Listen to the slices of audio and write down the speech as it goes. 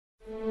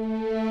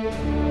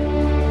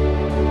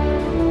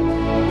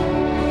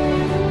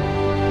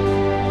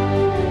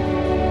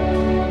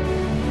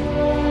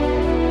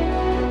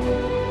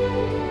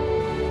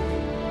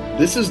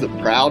This is the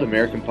Proud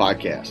American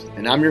Podcast,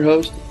 and I'm your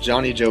host,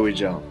 Johnny Joey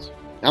Jones.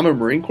 I'm a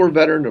Marine Corps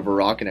veteran of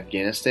Iraq and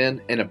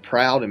Afghanistan and a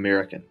proud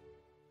American.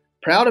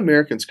 Proud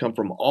Americans come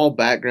from all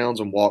backgrounds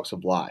and walks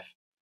of life.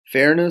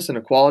 Fairness and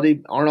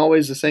equality aren't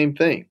always the same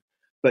thing,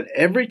 but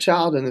every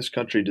child in this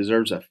country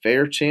deserves a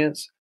fair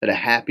chance at a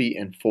happy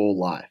and full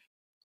life.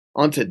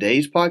 On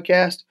today's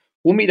podcast,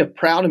 we'll meet a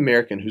proud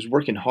American who's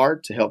working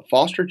hard to help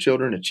foster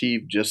children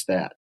achieve just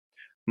that.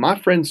 My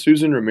friend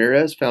Susan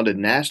Ramirez founded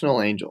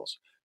National Angels,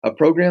 a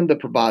program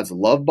that provides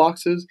love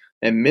boxes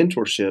and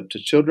mentorship to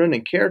children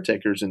and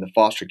caretakers in the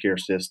foster care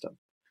system.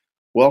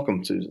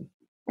 Welcome, Susan.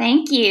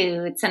 Thank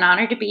you. It's an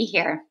honor to be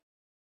here.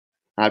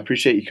 I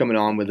appreciate you coming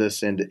on with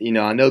us. And,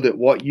 I know that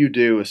what you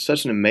do is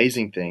such an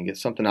amazing thing.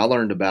 It's something I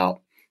learned about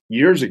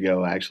years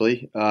ago,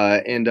 actually.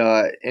 And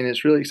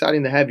it's really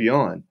exciting to have you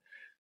on.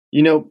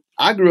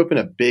 I grew up in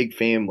a big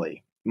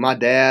family. My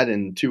dad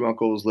and two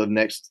uncles lived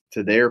next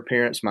to their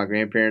parents, my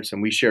grandparents,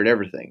 and we shared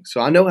everything.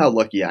 So I know how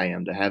lucky I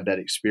am to have that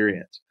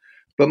experience.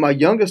 But my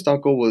youngest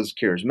uncle was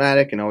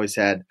charismatic and always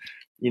had,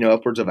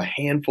 upwards of a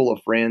handful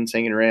of friends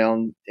hanging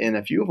around. And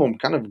a few of them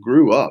kind of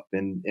grew up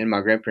in my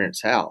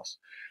grandparents' house.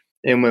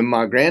 And when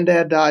my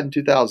granddad died in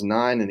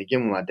 2009, and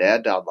again when my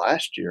dad died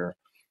last year,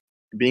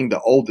 being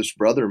the oldest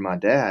brother of my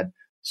dad,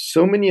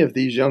 so many of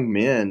these young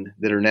men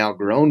that are now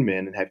grown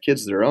men and have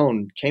kids of their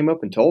own came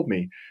up and told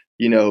me,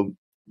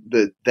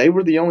 that they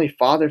were the only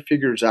father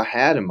figures I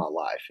had in my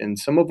life. And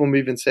some of them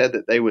even said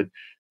that they would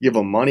give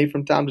them money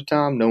from time to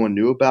time. No one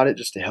knew about it,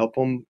 just to help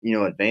them,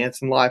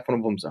 advance in life. One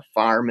of them's a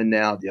fireman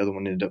now. The other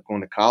one ended up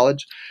going to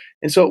college.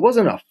 And so it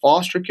wasn't a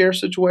foster care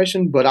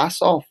situation, but I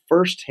saw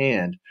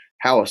firsthand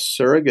how a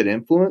surrogate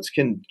influence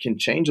can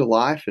change a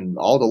life and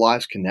all the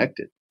lives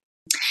connected.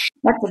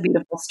 That's a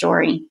beautiful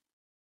story.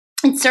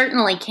 It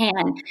certainly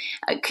can.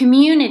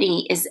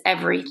 Community is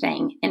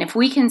everything. And if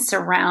we can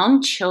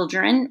surround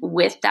children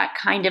with that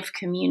kind of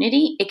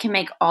community, it can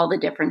make all the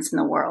difference in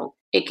the world.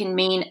 It can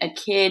mean a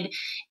kid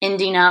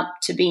ending up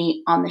to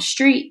be on the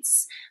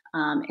streets,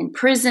 in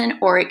prison,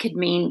 or it could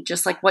mean,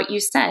 just like what you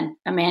said,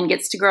 a man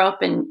gets to grow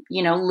up and,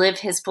 live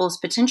his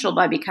fullest potential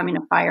by becoming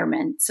a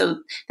fireman.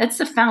 So that's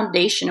the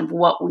foundation of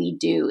what we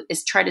do,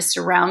 is try to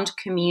surround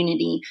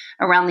community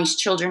around these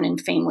children and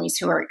families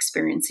who are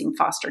experiencing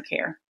foster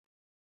care.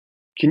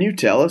 Can you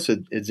tell us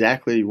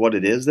exactly what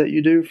it is that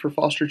you do for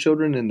foster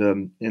children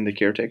and the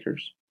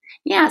caretakers?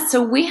 Yeah,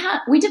 so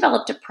we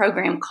developed a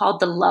program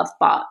called the Love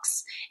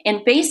Box.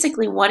 And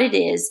basically what it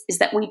is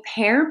that we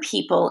pair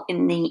people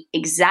in the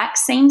exact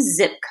same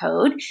zip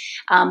code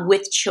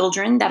with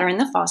children that are in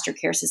the foster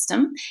care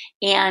system.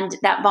 And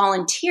that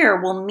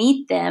volunteer will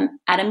meet them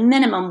at a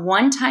minimum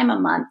one time a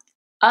month,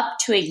 up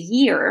to a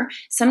year,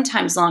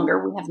 sometimes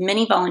longer. We have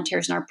many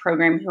volunteers in our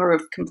program who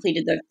have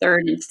completed their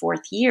third and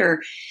fourth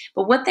year.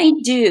 But what they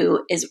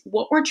do is,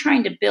 what we're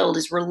trying to build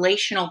is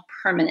relational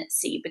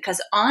permanency, because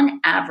on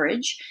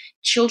average,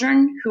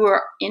 children who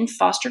are in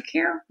foster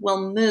care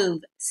will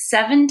move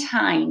 7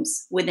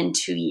 times within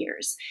 2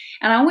 years.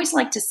 And I always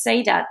like to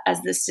say that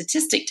as the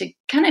statistic to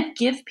kind of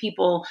give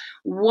people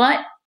what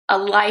a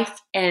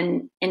life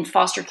in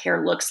foster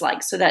care looks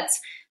like. So that's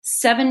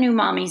 7 new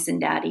mommies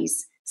and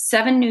daddies,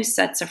 7 new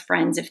sets of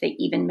friends, if they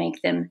even make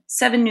them,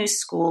 7 new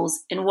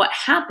schools. And what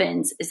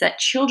happens is that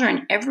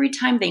children, every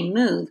time they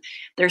move,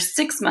 they're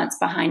 6 months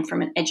behind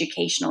from an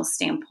educational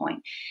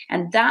standpoint.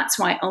 And that's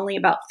why only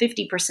about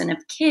 50%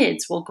 of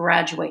kids will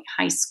graduate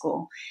high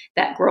school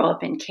that grow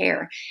up in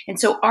care. And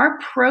so our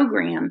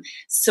program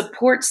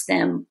supports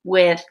them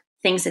with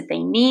things that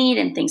they need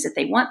and things that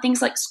they want,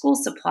 things like school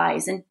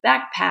supplies and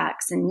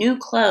backpacks and new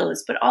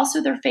clothes, but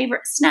also their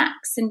favorite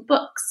snacks and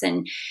books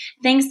and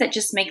things that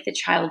just make the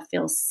child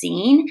feel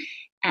seen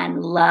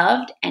and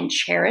loved and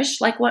cherished,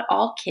 like what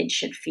all kids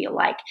should feel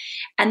like.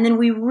 And then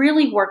we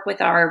really work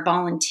with our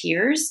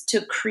volunteers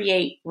to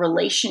create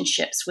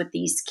relationships with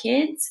these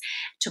kids,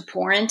 to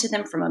pour into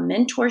them from a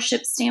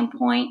mentorship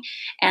standpoint,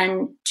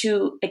 and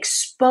to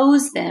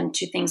expose them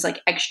to things like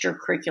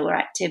extracurricular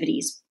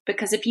activities.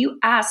 Because if you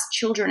ask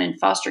children in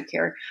foster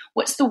care,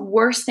 what's the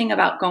worst thing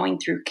about going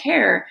through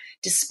care,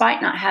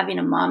 despite not having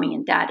a mommy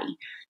and daddy?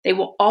 They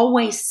will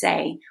always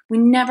say, we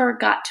never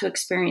got to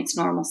experience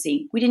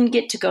normalcy. We didn't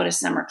get to go to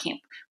summer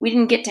camp. We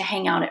didn't get to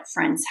hang out at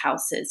friends'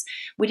 houses.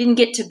 We didn't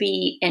get to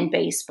be in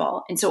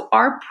baseball. And so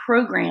our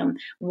program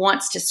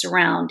wants to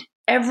surround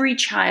every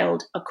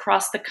child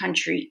across the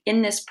country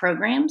in this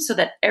program so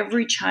that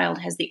every child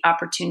has the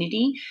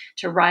opportunity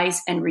to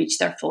rise and reach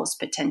their fullest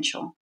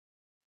potential.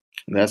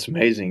 That's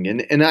amazing.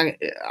 And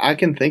I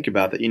can think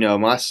about that.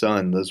 My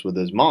son lives with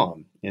his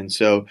mom. And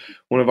so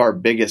one of our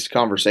biggest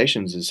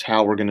conversations is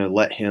how we're going to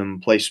let him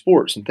play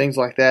sports and things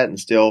like that and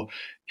still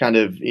kind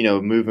of,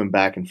 move him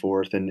back and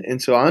forth.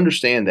 And so I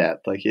understand that.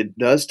 Like, it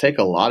does take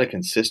a lot of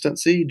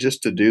consistency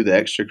just to do the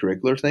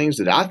extracurricular things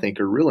that I think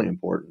are really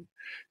important.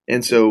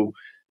 And so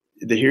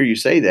to hear you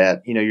say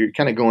that, you're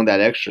kind of going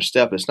that extra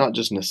step. It's not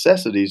just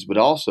necessities, but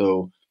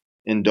also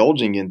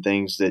indulging in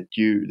things that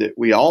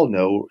we all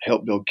know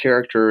help build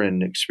character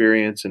and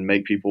experience and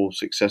make people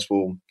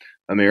successful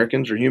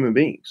Americans or human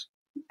beings.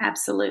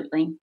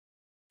 Absolutely.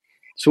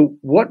 So,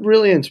 what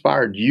really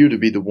inspired you to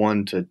be the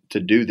one to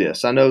do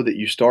this? I know that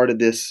you started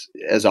this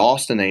as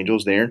Austin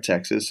Angels there in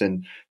Texas,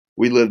 and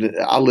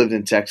I lived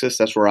in Texas.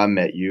 That's where I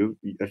met you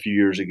a few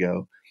years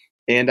ago.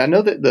 And I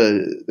know that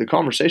the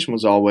conversation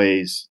was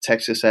always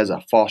Texas has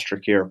a foster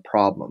care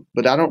problem,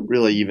 but I don't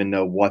really even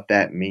know what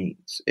that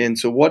means. And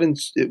so,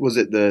 was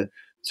it the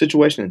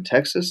situation in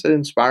Texas that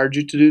inspired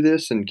you to do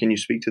this? And can you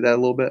speak to that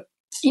a little bit?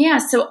 Yeah,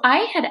 so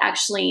I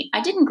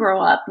didn't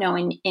grow up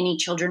knowing any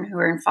children who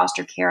were in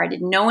foster care. I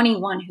didn't know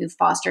anyone who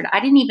fostered. I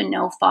didn't even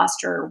know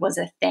foster was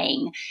a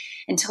thing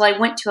until I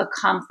went to a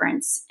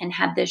conference and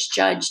had this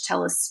judge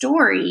tell a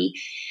story.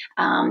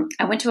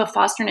 I went to a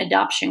foster and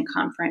adoption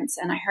conference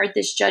and I heard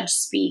this judge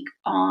speak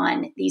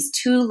on these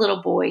two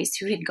little boys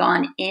who had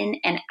gone in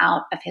and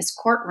out of his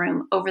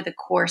courtroom over the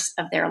course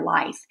of their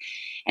life.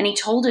 And he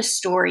told a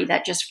story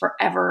that just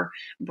forever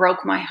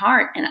broke my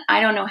heart. And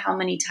I don't know how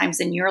many times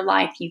in your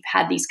life you've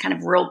had these kind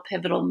of real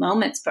pivotal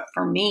moments, but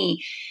for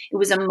me, it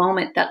was a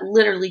moment that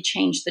literally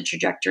changed the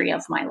trajectory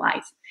of my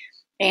life.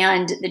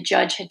 And the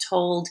judge had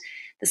told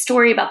the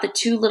story about the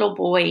two little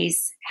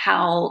boys,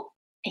 how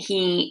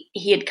he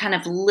had kind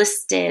of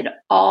listed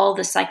all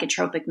the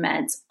psychotropic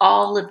meds,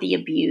 all of the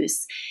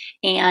abuse,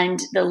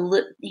 and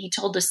he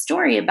told a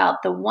story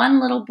about the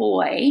one little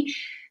boy.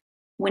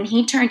 When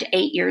he turned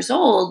 8 years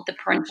old, the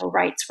parental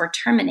rights were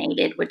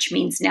terminated, which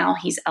means now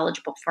he's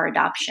eligible for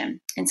adoption.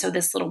 And so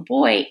this little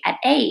boy at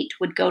 8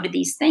 would go to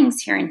these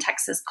things here in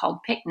Texas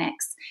called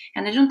picnics.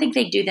 And I don't think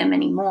they do them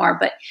anymore.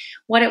 But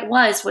what it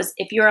was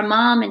if you're a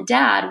mom and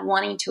dad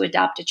wanting to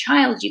adopt a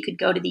child, you could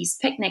go to these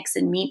picnics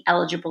and meet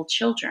eligible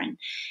children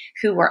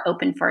who were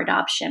open for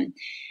adoption.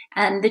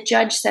 And the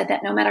judge said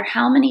that no matter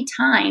how many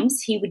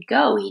times he would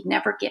go, he'd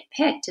never get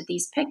picked at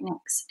these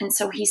picnics. And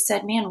so he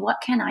said, man, what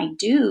can I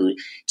do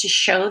to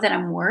show that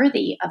I'm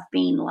worthy of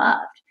being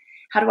loved?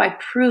 How do I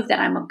prove that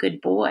I'm a good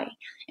boy?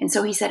 And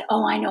so he said,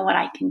 oh, I know what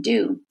I can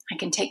do. I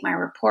can take my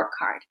report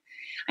card.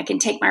 I can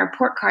take my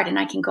report card and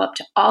I can go up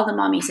to all the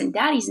mommies and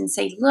daddies and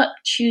say, look,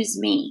 choose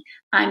me.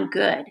 I'm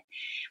good.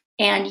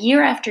 And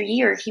year after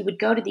year, he would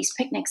go to these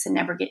picnics and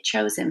never get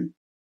chosen.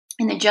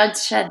 And the judge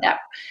said that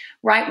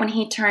right when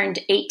he turned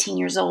 18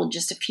 years old,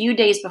 just a few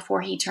days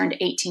before he turned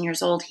 18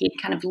 years old, he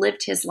had kind of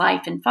lived his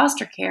life in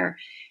foster care.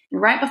 And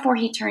right before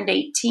he turned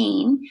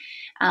 18,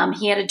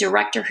 he had a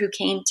director who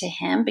came to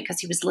him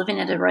because he was living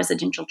at a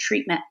residential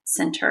treatment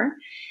center.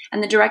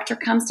 And the director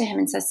comes to him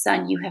and says,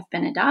 son, you have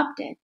been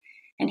adopted.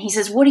 And he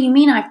says, what do you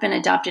mean I've been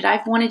adopted?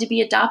 I've wanted to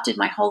be adopted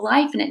my whole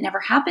life and it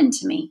never happened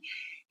to me.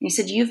 And he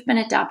said, you've been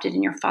adopted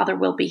and your father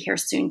will be here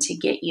soon to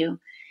get you.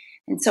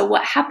 And so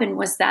what happened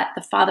was that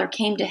the father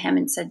came to him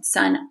and said,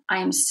 son, I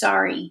am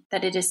sorry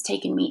that it has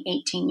taken me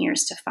 18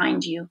 years to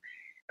find you,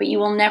 but you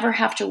will never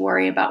have to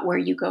worry about where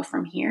you go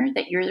from here,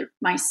 that you're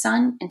my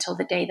son until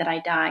the day that I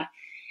die.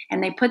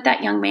 And they put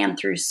that young man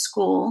through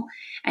school,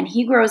 and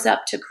he grows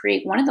up to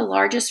create one of the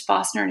largest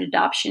foster and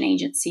adoption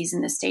agencies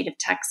in the state of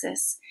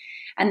Texas.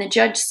 And the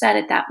judge said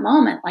at that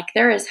moment, like,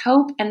 there is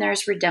hope and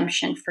there's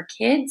redemption for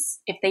kids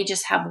if they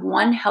just have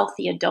one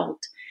healthy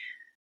adult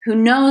who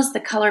knows the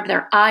color of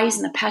their eyes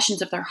and the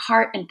passions of their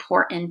heart and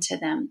pour into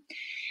them.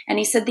 And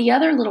he said the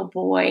other little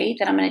boy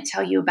that I'm going to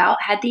tell you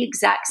about had the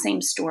exact same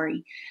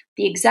story,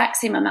 the exact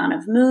same amount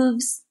of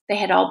moves. They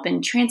had all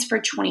been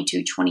transferred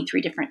 22,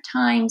 23 different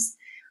times,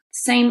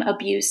 same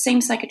abuse, same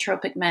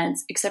psychotropic meds,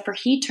 except for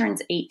he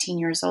turns 18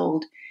 years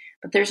old.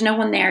 But there's no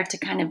one there to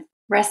kind of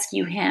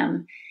rescue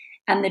him.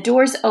 And the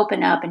doors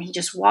open up and he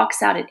just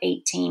walks out at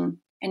 18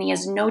 and he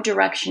has no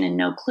direction and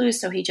no clue.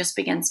 So he just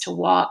begins to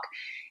walk.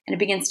 And he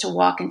begins to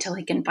walk until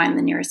he can find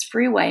the nearest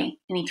freeway.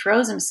 And he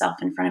throws himself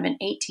in front of an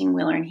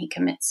 18-wheeler and he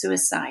commits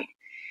suicide.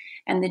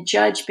 And the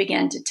judge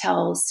began to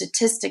tell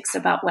statistics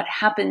about what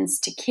happens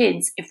to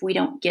kids if we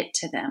don't get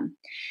to them.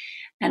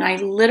 And I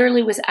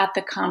literally was at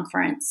the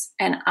conference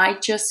and I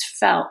just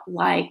felt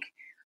like,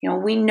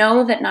 we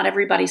know that not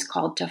everybody's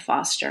called to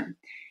foster.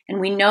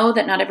 And we know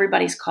that not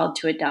everybody's called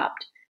to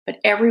adopt. But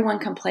everyone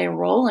can play a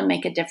role and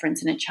make a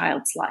difference in a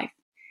child's life.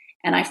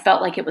 And I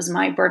felt like it was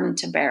my burden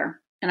to bear.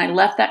 And I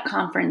left that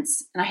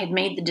conference and I had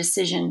made the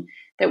decision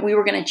that we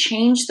were going to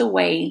change the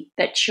way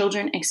that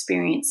children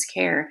experience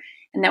care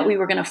and that we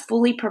were going to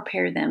fully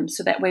prepare them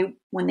so that way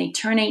when they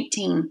turn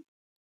 18,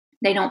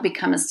 they don't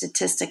become a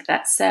statistic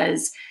that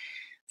says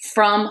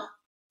from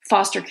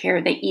foster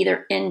care, they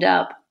either end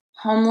up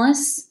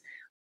homeless,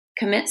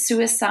 commit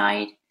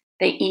suicide,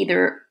 they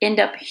either end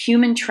up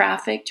human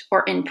trafficked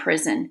or in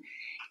prison.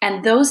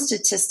 And those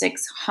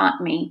statistics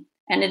haunt me.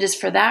 And it is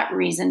for that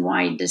reason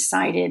why I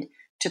decided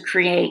to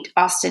create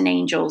Austin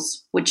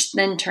Angels, which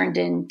then turned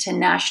into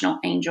National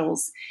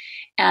Angels.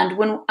 And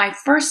when I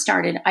first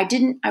started, I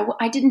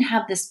didn't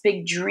have this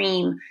big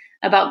dream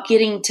about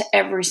getting to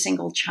every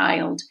single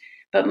child,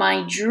 but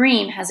my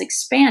dream has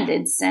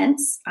expanded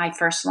since I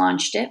first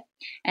launched it.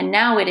 And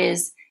now it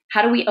is,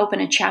 how do we open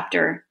a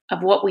chapter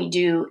of what we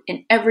do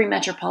in every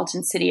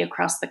metropolitan city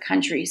across the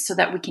country so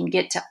that we can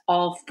get to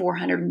all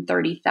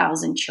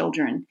 430,000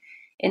 children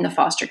in the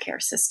foster care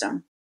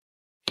system?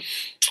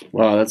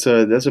 Wow, that's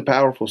a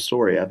powerful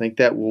story. I think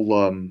that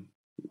will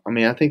I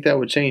mean, I think that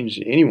would change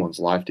anyone's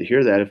life to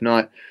hear that, if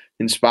not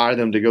inspire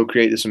them to go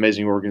create this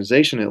amazing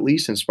organization, at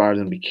least inspire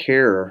them to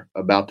care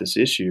about this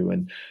issue.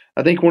 And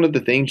I think one of the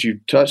things you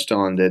touched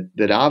on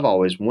that I've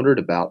always wondered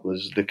about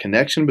was the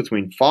connection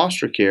between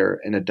foster care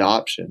and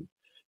adoption.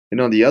 And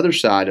on the other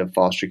side of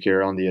foster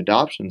care, on the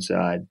adoption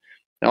side,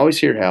 I always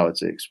hear how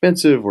it's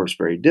expensive or it's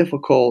very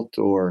difficult,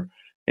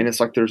 and it's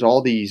like there's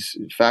all these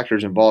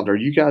factors involved. Are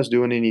you guys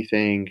doing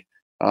anything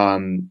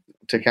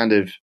to kind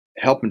of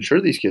help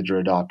ensure these kids are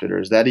adopted, or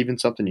is that even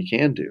something you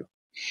can do?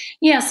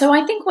 Yeah, so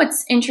I think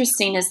what's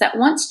interesting is that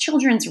once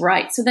children's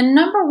rights, so the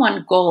number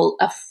one goal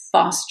of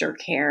foster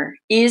care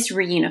is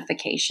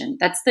reunification.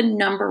 That's the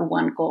number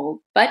one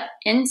goal. But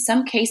in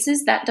some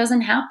cases, that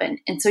doesn't happen.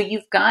 And so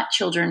you've got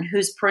children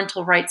whose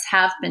parental rights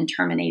have been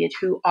terminated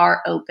who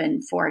are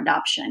open for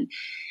adoption.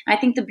 I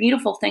think the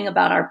beautiful thing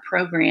about our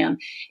program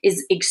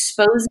is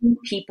exposing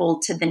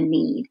people to the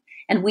need.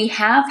 And we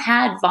have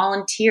had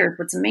volunteers.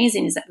 What's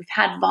amazing is that we've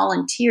had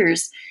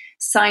volunteers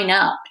sign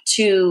up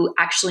to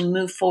actually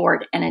move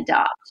forward and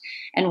adopt.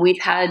 And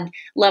we've had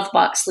Love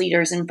Box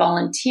leaders and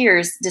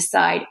volunteers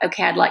decide,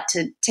 okay, I'd like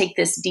to take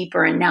this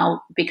deeper and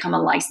now become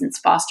a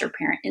licensed foster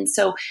parent. And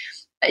so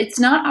it's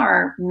not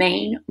our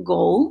main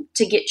goal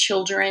to get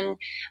children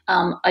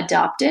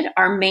adopted.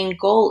 Our main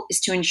goal is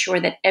to ensure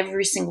that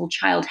every single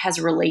child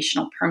has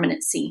relational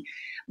permanency.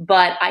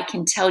 But I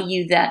can tell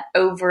you that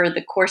over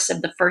the course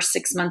of the first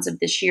 6 months of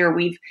this year,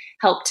 we've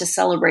helped to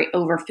celebrate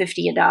over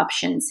 50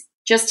 adoptions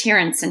just here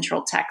in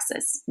Central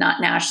Texas,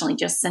 not nationally,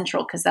 just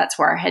Central, because that's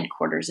where our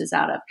headquarters is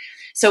out of.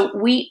 So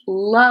we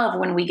love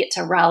when we get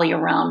to rally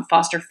around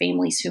foster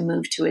families who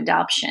move to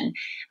adoption.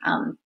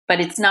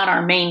 But it's not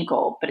our main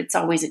goal, but it's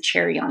always a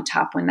cherry on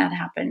top when that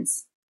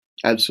happens.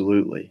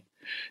 Absolutely.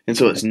 And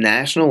so it's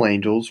National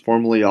Angels,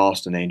 formerly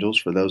Austin Angels,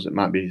 for those that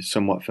might be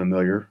somewhat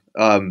familiar.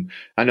 I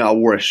know I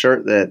wore a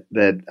shirt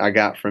that I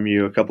got from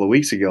you a couple of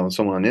weeks ago, and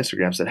someone on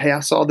Instagram said, "Hey,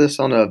 I saw this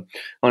on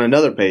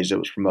another page that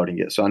was promoting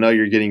it." So I know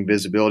you're getting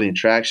visibility and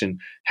traction.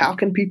 How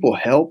can people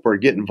help or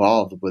get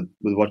involved with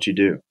what you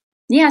do?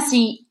 Yeah, so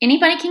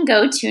anybody can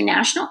go to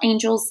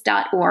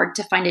nationalangels.org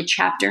to find a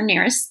chapter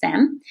nearest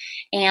them.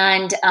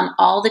 And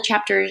all the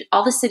chapters,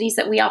 all the cities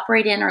that we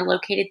operate in are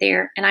located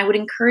there. And I would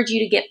encourage you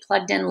to get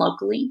plugged in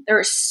locally. There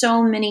are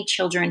so many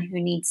children who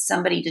need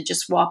somebody to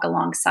just walk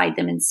alongside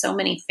them, and so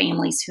many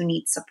families who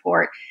need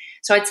support.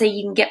 So I'd say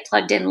you can get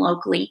plugged in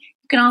locally.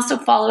 You can also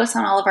follow us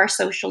on all of our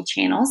social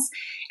channels.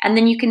 And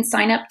then you can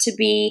sign up to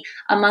be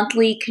a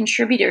monthly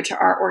contributor to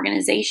our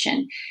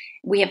organization.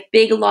 We have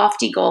big,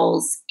 lofty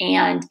goals,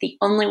 and the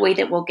only way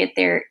that we'll get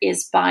there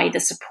is by the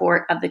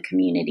support of the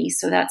community.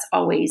 So that's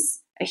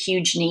always a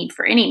huge need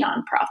for any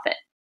nonprofit.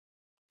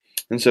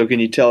 And so can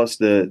you tell us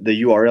the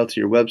URL to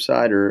your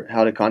website or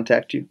how to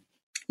contact you?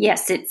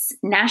 Yes, it's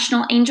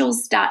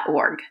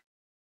nationalangels.org.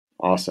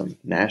 Awesome.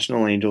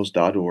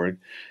 Nationalangels.org.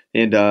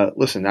 And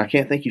listen, I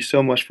can't thank you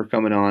so much for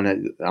coming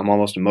on. I'm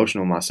almost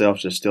emotional myself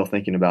just still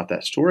thinking about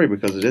that story,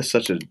 because it is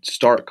such a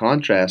stark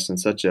contrast and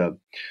such a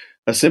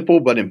simple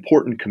but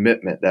important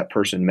commitment that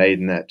person made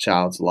in that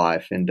child's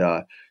life. And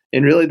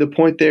really the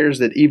point there is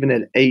that even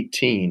at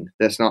 18,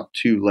 that's not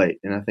too late.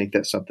 And I think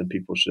that's something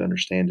people should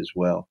understand as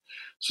well.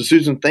 So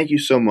Susan, thank you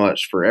so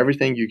much for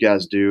everything you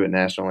guys do at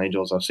National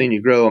Angels. I've seen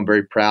you grow. I'm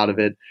very proud of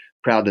it.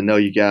 Proud to know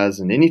you guys,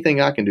 and anything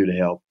I can do to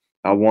help,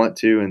 I want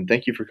to. And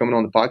thank you for coming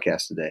on the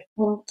podcast today.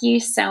 Thank you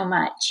so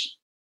much.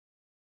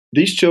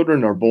 These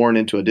children are born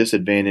into a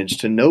disadvantage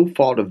to no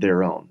fault of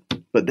their own,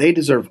 but they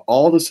deserve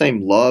all the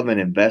same love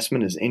and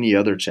investment as any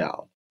other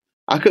child.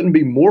 I couldn't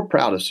be more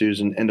proud of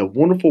Susan and the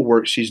wonderful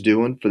work she's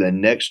doing for the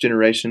next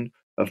generation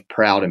of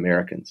proud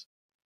Americans.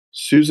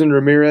 Susan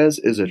Ramirez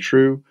is a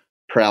true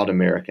proud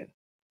American.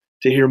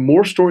 To hear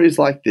more stories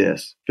like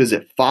this,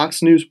 visit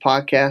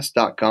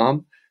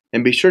foxnewspodcast.com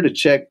and be sure to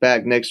check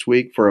back next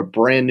week for a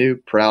brand new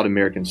Proud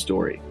American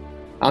story.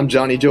 I'm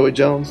Johnny Joey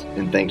Jones,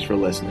 and thanks for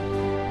listening.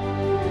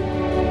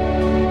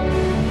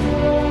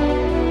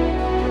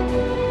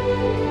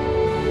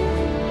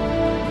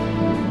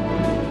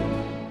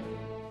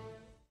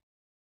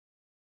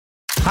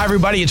 Hi,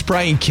 everybody. It's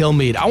Brian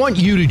Kilmeade. I want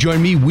you to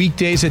join me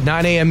weekdays at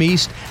 9 a.m.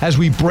 East as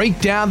we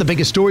break down the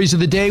biggest stories of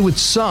the day with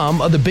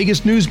some of the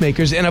biggest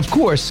newsmakers and, of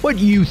course, what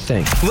you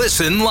think.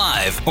 Listen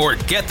live or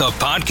get the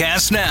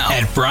podcast now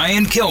at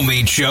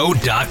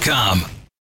BrianKilmeadeShow.com.